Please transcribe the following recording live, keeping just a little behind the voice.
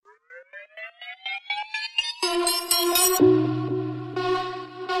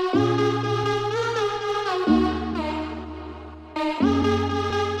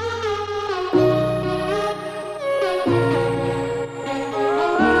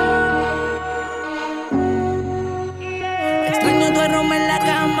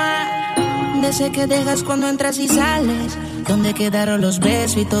Sé que dejas cuando entras y sales. ¿Dónde quedaron los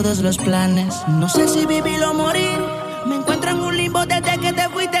besos y todos los planes? No sé si vivir o morir. Me encuentro en un limbo desde que te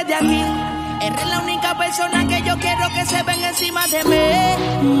fuiste de aquí. Eres la única persona que yo quiero que se venga encima de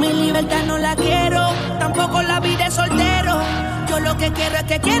mí. Mi libertad no la quiero, tampoco la vida de soltero. Yo lo que quiero es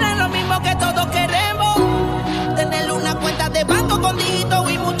que quieran lo mismo que todos queremos. Tener una cuenta de banco con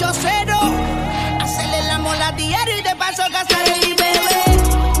dígitos y muchos ceros. Hacerle el amor a diario y de paso gastar el bebé.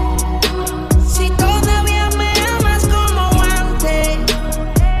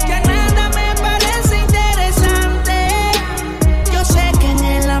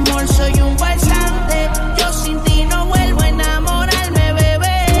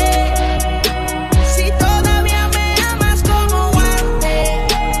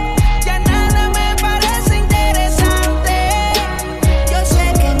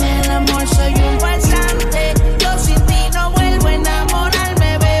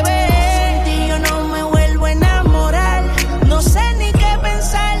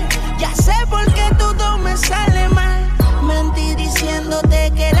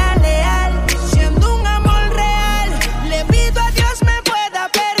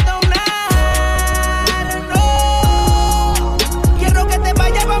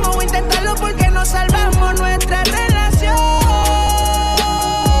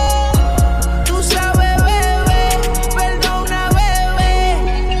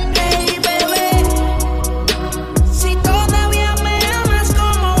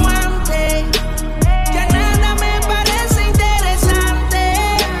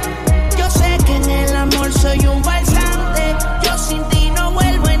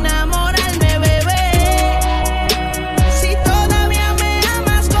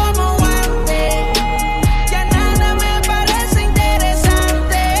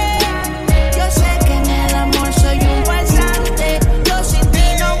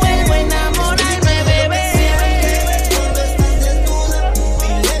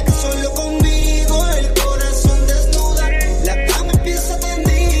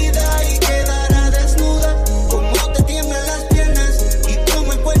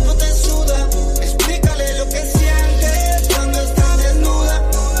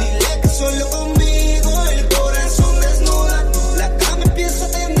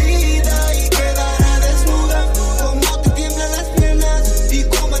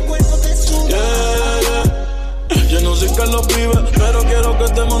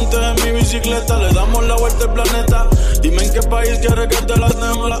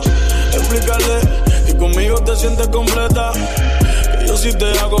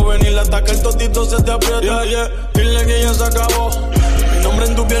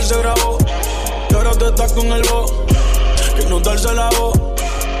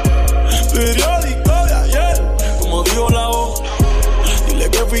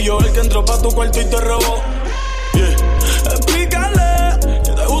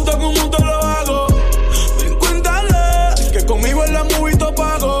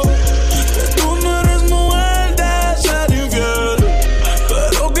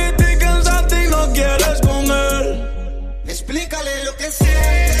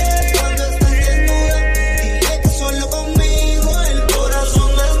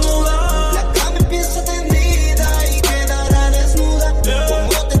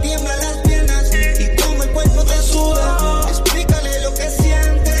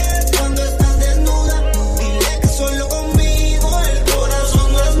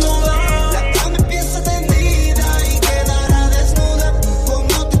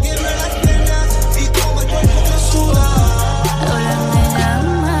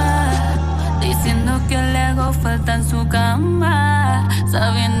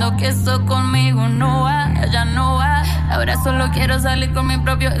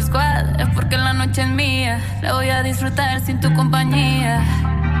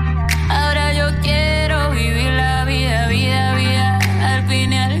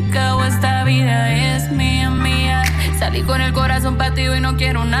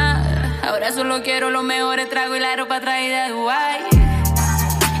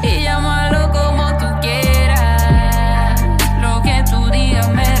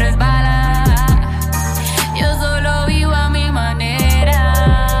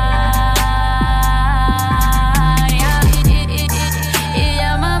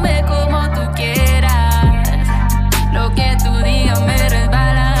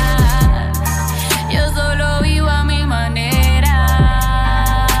 Yo solo vivo a mi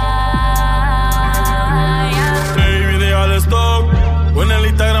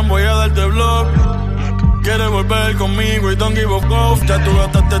Ya tú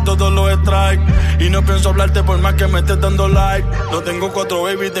gastaste todos los strikes y no pienso hablarte por más que me estés dando like. No tengo 4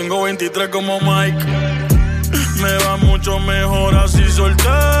 baby, tengo 23 como Mike. Me va mucho mejor así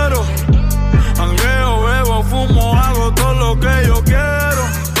soltero. Jangueo, bebo, fumo, hago todo lo que yo quiero.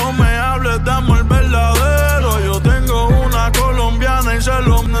 No me hables de amor verdadero. Yo tengo una colombiana y se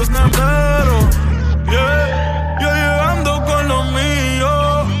lo entero. Yeah, yo llegando con lo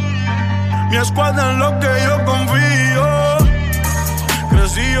mío. Mi escuadra en lo que yo confío.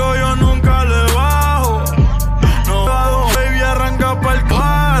 Crecí yo nunca le bajo. No bajo, baby, arranca pa'l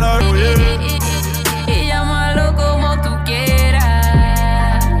carajo, yeah. Y llámalo como tú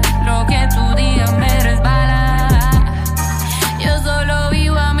quieras. Lo que tú digas me resbala. Yo solo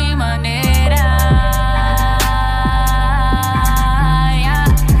vivo a mi manera, yeah.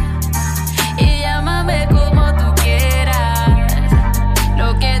 Y llámame como tú quieras.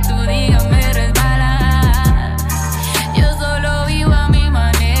 Lo que tú digas me resbala. Yo solo vivo a mi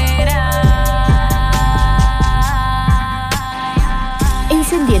manera.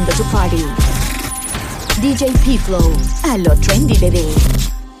 Encendiendo tu party. DJ P-Flow, a lo trendy, bebé.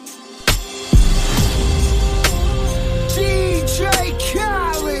 DJ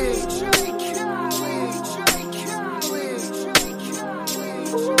Khaled.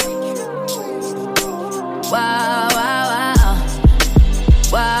 Wow, wow, wow.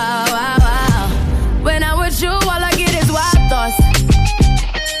 Wow, wow, wow. When I'm with you, all I get is wild thoughts.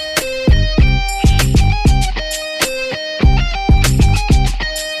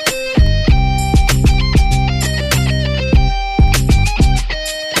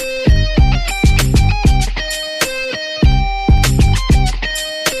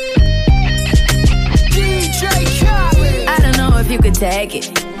 You could take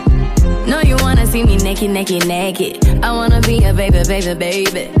it. No, you wanna see me naked, naked, naked. I wanna be a baby, baby,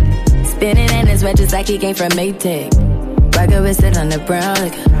 baby. Spinning in his red just like he came from Maytag. Rocket with it on the brown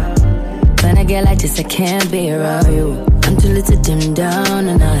like. When I get like this, I can't be around you. I'm too little to dim down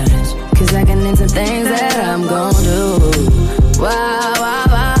the night. Cause I can into things that I'm gon' do. Wow, wow,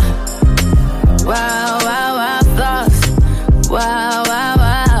 wow. Wow, wow, wow, thoughts. Wow, wow,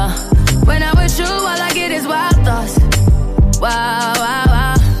 wow. When I'm with you, all I get is wild thoughts. Wow, wow,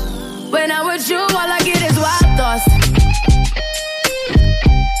 wow. When I'm with you, all I get is wild thoughts.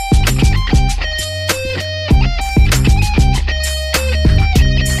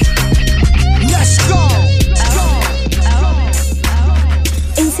 Let's go.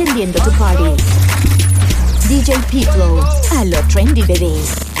 Encendiendo tu party. DJ P-Flow, a lo trendy, bebé.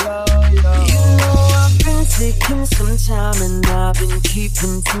 Taking some time and I've been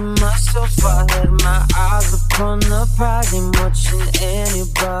keeping to myself. I had my eyes upon the prize and watching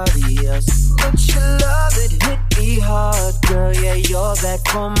anybody else. But your love, it hit me hard, girl. Yeah, you're back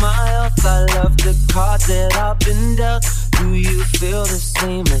for my health. I love the cards that I've been dealt. Do you feel the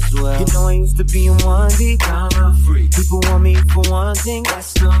same as well? You know I used to be in one deep, now I'm free. People want me for one thing,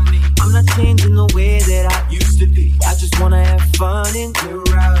 that's not me. I'm not changing the way that I used to be. I just wanna have fun and get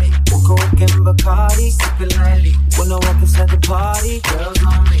rowdy. Coke and Bacardi, sipping lightly. When I walk inside the party, girls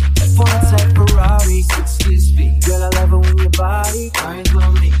on me. F1 type Ferrari, 60 speed. Girl, I love it when your body grinds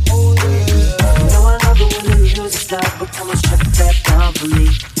on me. Oh yeah. You know I love it when the music stops, but come on, shut that down for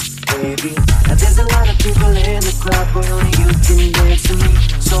me, baby. Now there's a lot of people in the crowd, but only you can dance to me.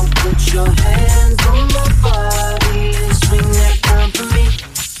 So put your hands on my body and swing that down for me,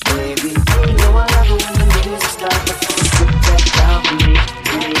 baby. You know I love it when the music stops, but come on, shut that down for me,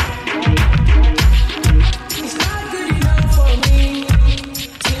 baby. It's not good enough for me.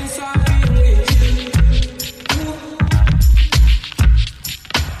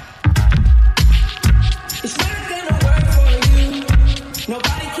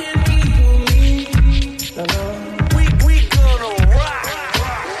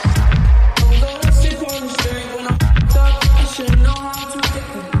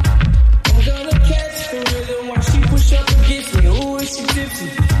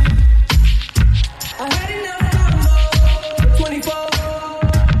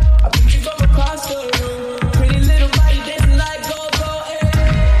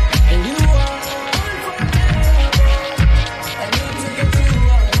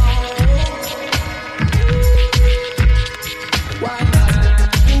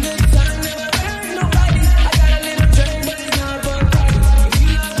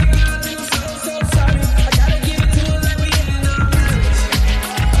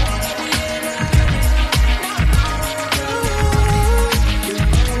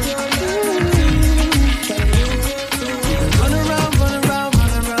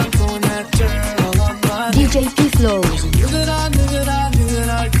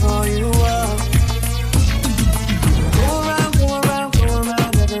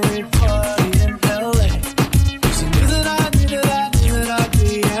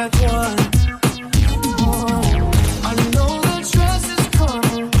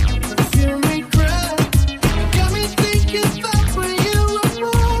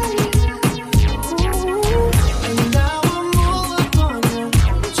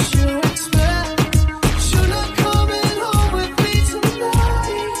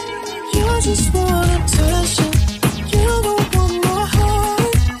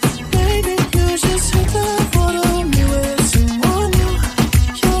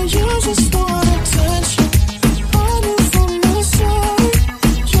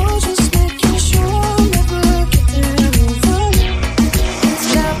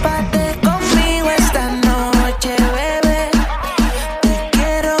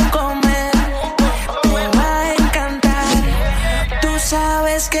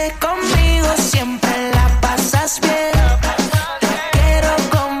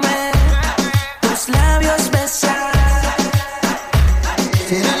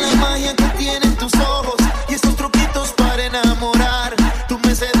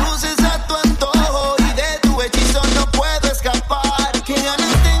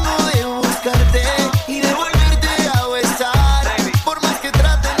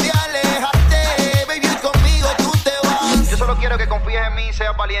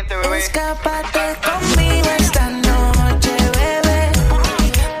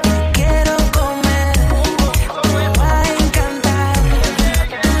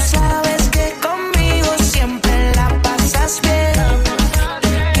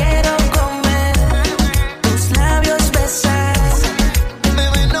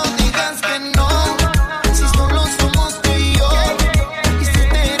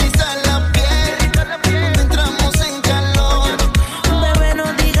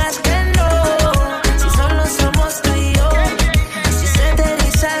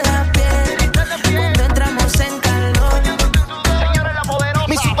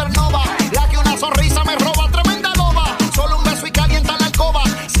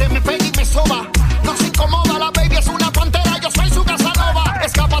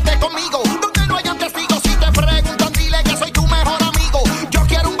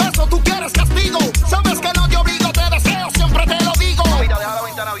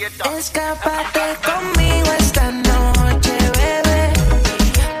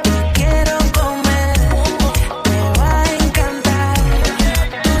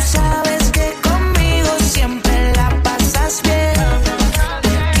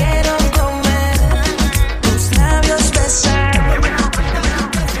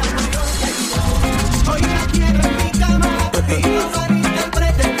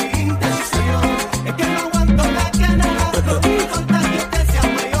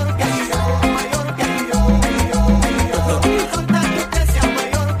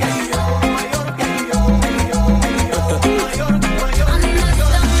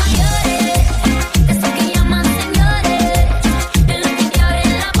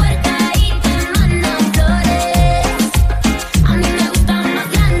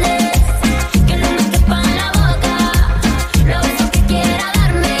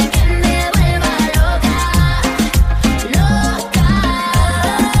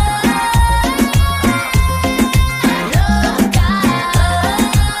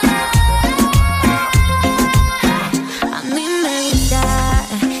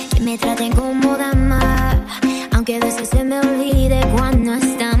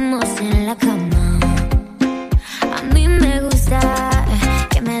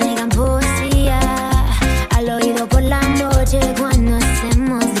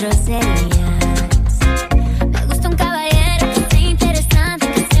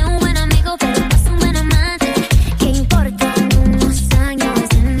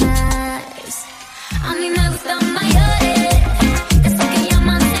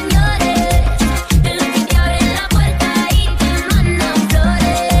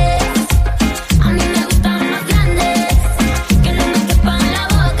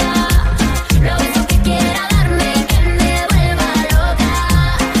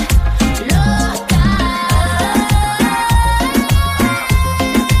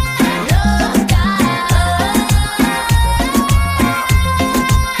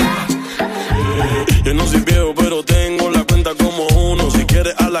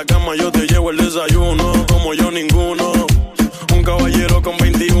 la cama yo te llevo el desayuno, como yo ninguno. Un caballero con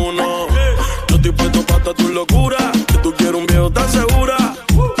 21. Yo estoy puesto para tu locura. Que tú quieres un viejo tan segura.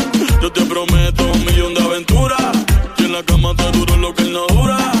 Yo te prometo 1,000,000 de aventuras. Y en la cama te duro lo que él no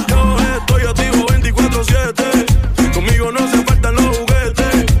dura. Yo estoy activo 24/7. Conmigo no se faltan los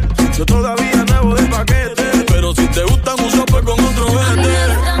juguetes. Yo todavía nuevo de paquete. Pero si te gustan un sope con otro vete.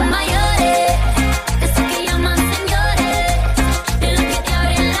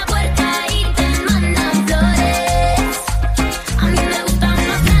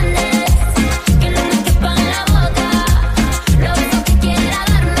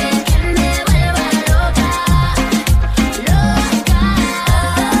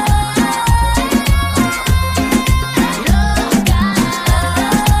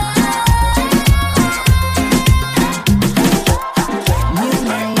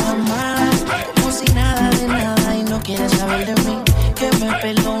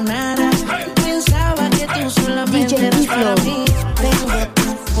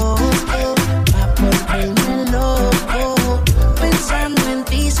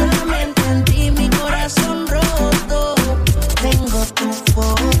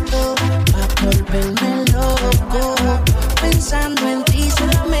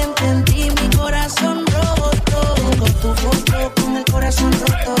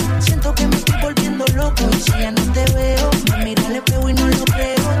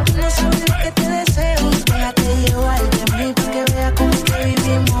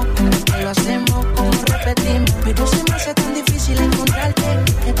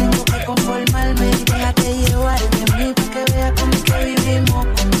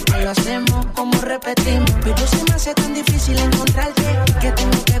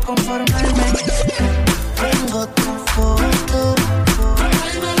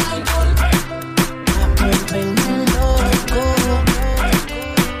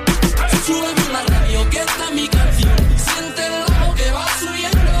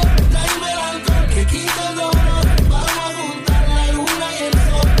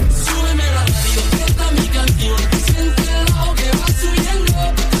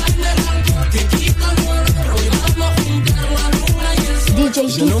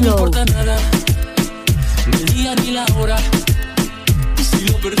 Ya no me importa nada, ni el día ni la hora. Si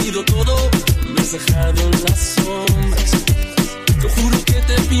lo he perdido todo, me has dejado en las sombras. Te juro que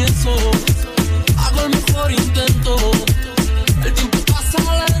te pienso, hago el mejor intento. El tiempo pasa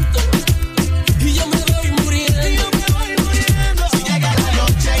lento y yo me voy muriendo. Si llega la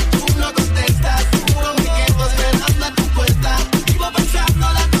noche y tú no contestas, seguro me quedo esperando a tu puerta. Vivo pensando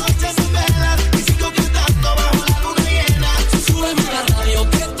las noches en velas y sigo cantando bajo la luna llena. Súbeme la radio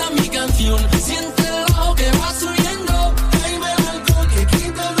que está mi canción. Siente el bajo que va subiendo. Tráeme el alcohol que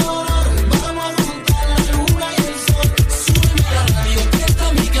quita el dolor. Vamos a juntar la luna y el sol. Súbeme la radio que está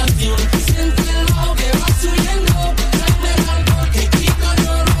mi canción. Siente el bajo que va subiendo. Tráeme el alcohol que quita el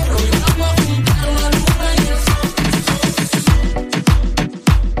dolor. Hoy vamos a juntar la luna y el sol.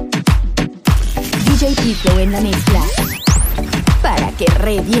 DJ P-Flow en la mezcla para que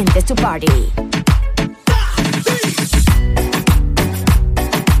revientes tu party.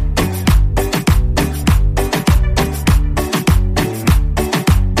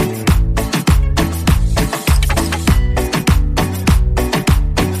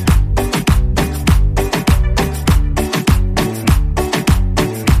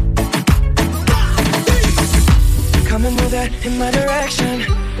 Come and move that in my direction.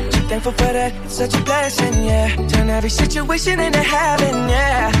 So thankful for that, it's such a blessing, yeah. Turn every situation into heaven,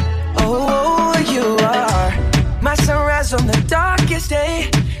 yeah. Oh, you are my sunrise on the darkest day.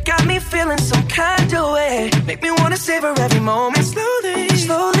 Got me feeling some kind of way. Make me wanna savor every moment slowly,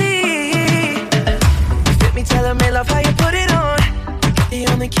 slowly. Fit me, telling me love how you put it on. The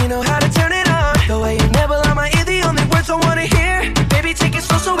only key know how to turn it on. The way you never lie my ear, the only words I wanna hear. Baby, take it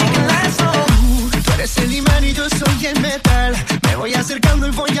slow so we can last long. Tú eres el imán y yo soy el metal. Me voy acercando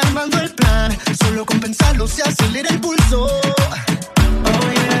y voy armando el plan. Solo con pensarlo se acelera el pulso.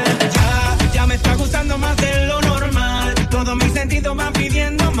 Oh yeah, ya me está gustando más de lo normal. Todos mis sentidos van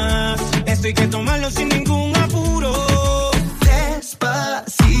pidiendo más. Esto hay que tomarlo sin ningún apuro.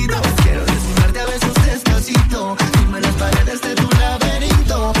 Despacito, quiero desnudarte a besos despacito. Firma las paredes de tu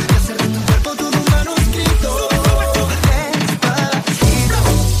laberinto y hacer de tu cuerpo todo un manuscrito. Despacito,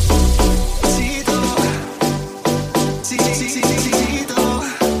 cito, sí, sí, sí, sí, sí, cito,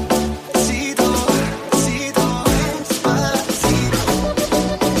 cito, cito, despacito,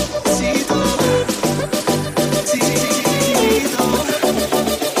 cito, sí, sí, sí, sí, cito,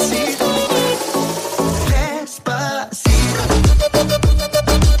 cito, despacito.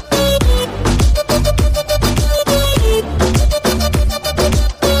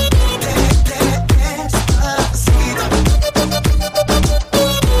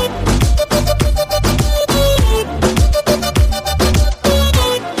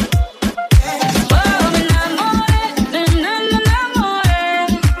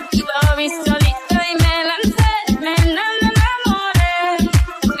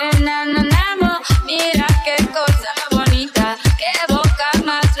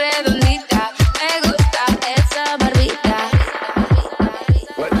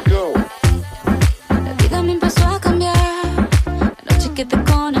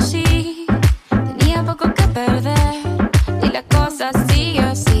 sigue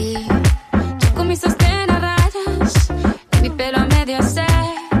así. Yo con mis sostén a rayas, mi pelo a medio se.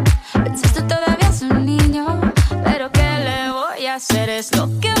 Pensaste todavía es un niño, pero ¿qué le voy a hacer? Es lo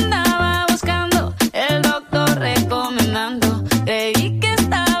que andaba buscando, el doctor recomendando. Creí que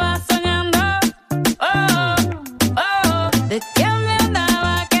estaba soñando. Oh, oh, ¿de qué me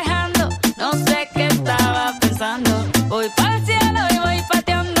andaba quejando? No sé qué estaba pensando. Voy pa'l cielo y voy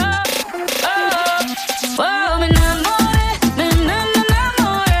pateando. Oh, oh, me enamoré, me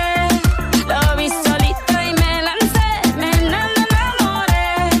enamoré. Lo vi solito y me lancé. Me enamoré,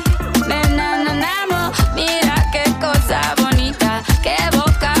 me enamoré. Mira qué cosa bonita, qué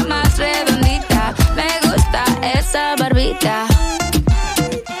boca más redondita. Me gusta esa barbita.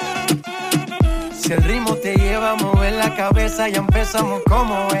 Si el ritmo te lleva a mover la cabeza, ya empezamos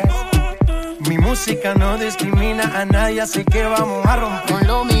como es. Mi música no discrimina a nadie, así que vamos a romper. Con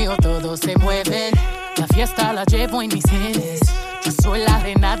lo mío todo se mueve, la fiesta la llevo en mis genes. Yo soy la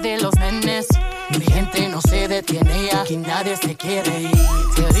reina de los nenes, mi gente no se detiene y aquí nadie se quiere ir.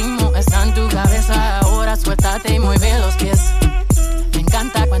 Si el ritmo está en tu cabeza, ahora suéltate y mueve los pies. Me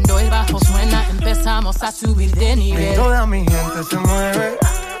encanta cuando el bajo suena, empezamos a subir de nivel. Y toda mi gente se mueve.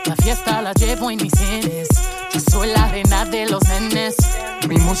 La fiesta la llevo en mis genes, yo soy la reina de los nenes.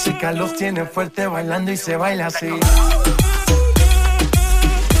 Mi música los tiene fuerte bailando y se baila así.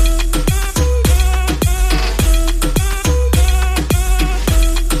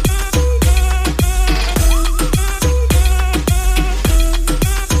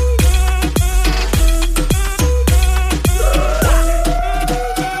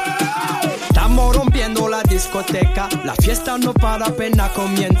 Estamos rompiendo la discoteca, la fiesta no para, apenas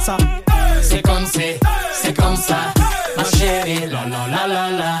comienza. C'est comme ça, ma chérie, la la la la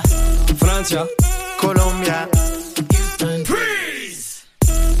la. Francia, Colombia, Houston, Freeze.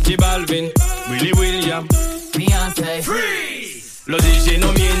 J Balvin, Willy William, Beyoncé, Freeze. Los DJ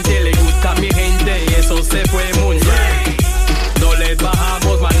no mienten, le gusta a mi gente y eso se fue muy bien. No les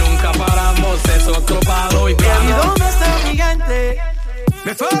bajamos, mas nunca paramos, es otro palo y plano. ¿Y dónde está mi gente?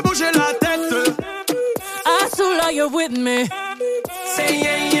 Me fue a bouger la tête. Azula, you're with me. Say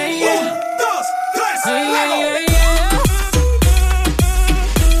yeah, yeah, yeah. 1, 2, 3, Yeah, yeah, yeah, yeah.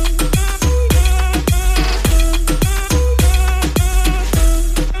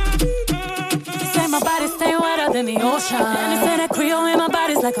 Say my body stay wetter than the ocean. And they say that Creole in my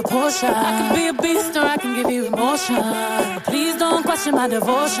body's like a Porsche. I can be a beast or I can give you emotion. But please don't question my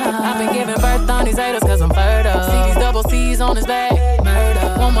devotion. I've been giving birth on these haters cause I'm fertile. See these double C's on his back,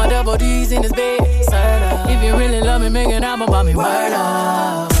 murder. Want my double D's in his bed, serta. If you really love me, make an album about me, word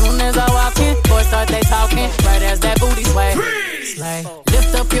up. Soon as I walk in, boys start they talking. Right as that booty sway. Slay.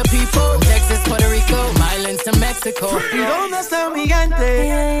 Lift up your people, from Texas, Puerto Rico, Islands to Mexico. ¿Y dónde está mi gente?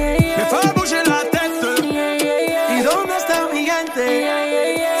 Me fue a bouger la tête. ¿Y dónde está mi gente?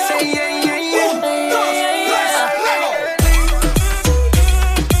 Say yeah, yeah, yeah. 1, 2, 3, luego.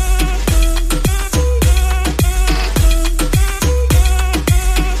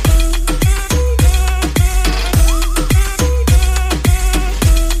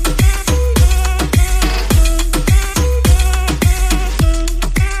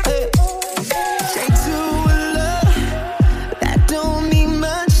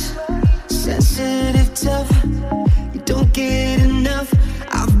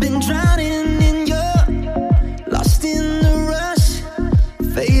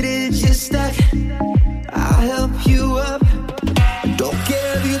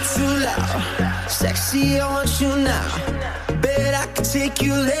 Sexy, I want you now. Bet I can take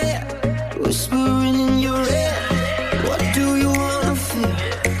you there. Whispering in your ear. What do you wanna feel?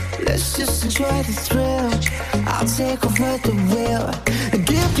 Let's just enjoy the thrill. I'll take over the wheel and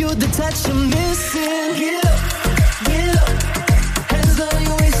give you the touch you're missing. Get up, get up. Hands on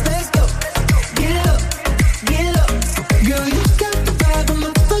your waist, let's go. Get up, get up. Girl, you got the vibe, I'm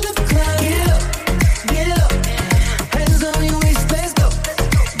up for the climb. Get up, get up. Hands on your waist, let's go.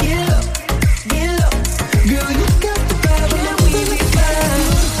 Get up, get up. Girl, you got the vibe, I'm up for the climb.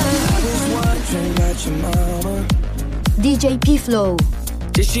 I was wondering about your mama. DJ P Flow.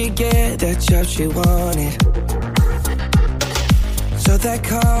 Did she get that job she wanted? So that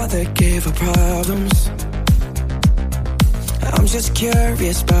car that gave her problems. I'm just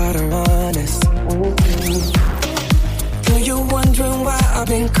curious about her honest. Know you're wondering why I've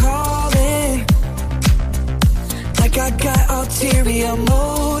been calling. Like I got ulterior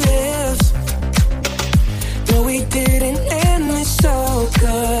motives. No, we didn't end it so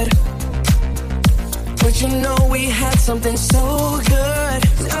good. But you know we had something so good.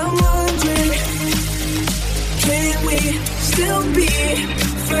 I'm wondering, can we still be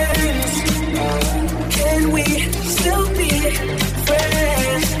friends? Can we still be friends?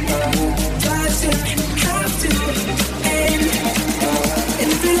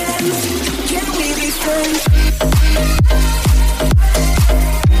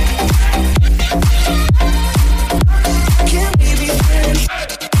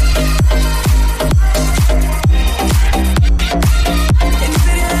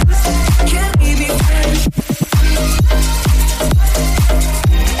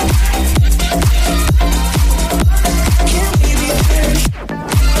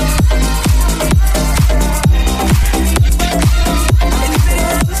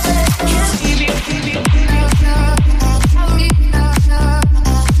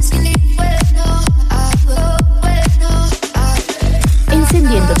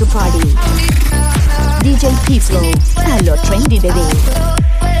 Encendiendo tu party. DJ P-Flow, a lo trendy, bebé.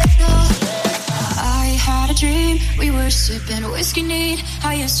 I had a dream, we were sipping whiskey neat,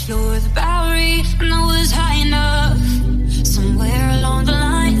 highest floor of the Bowery, and I was high enough. Somewhere along the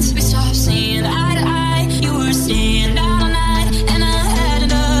lines, we stopped seeing eye to eye. You were staying out all night, and I had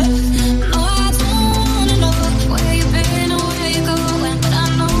enough. No, I don't wanna know where you've been or where you're going, but I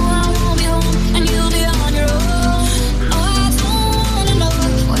know I won't be home, and you'll be on your own. No, I don't wanna know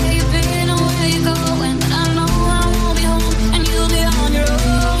where you've been or where you're going, but I know I won't be home, and you'll be on your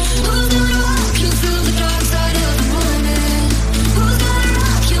own. Who's gonna walk you through the dark side of the morning? Who's gonna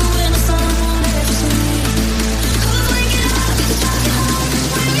rock you when the sun won't let you sleep? Who's waking up and talking home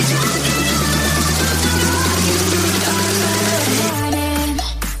when we talking rock you through the dark side of the morning?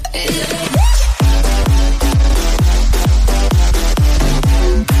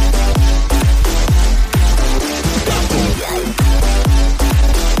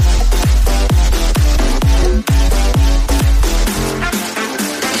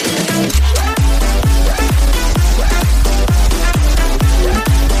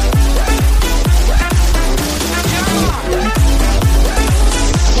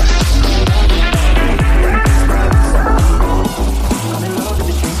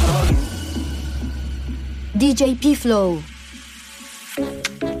 DJ P-Flow.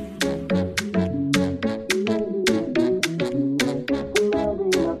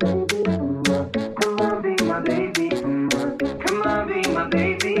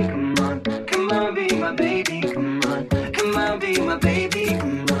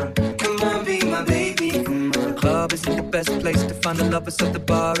 Place to find the lovers, so the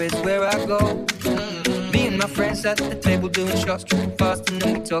bar is where I go. Me and my friends at the table doing shots, tripping fast, and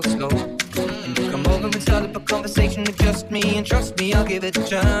then we talk slow. And you come over and start up a conversation with just me, and trust me, I'll give it a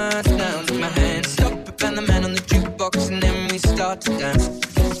chance. Now take my hand, stop it, and the man on the jukebox, and then we start to dance.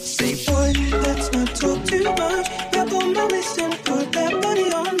 Say, boy, let's not talk too much. Grab on my wrist and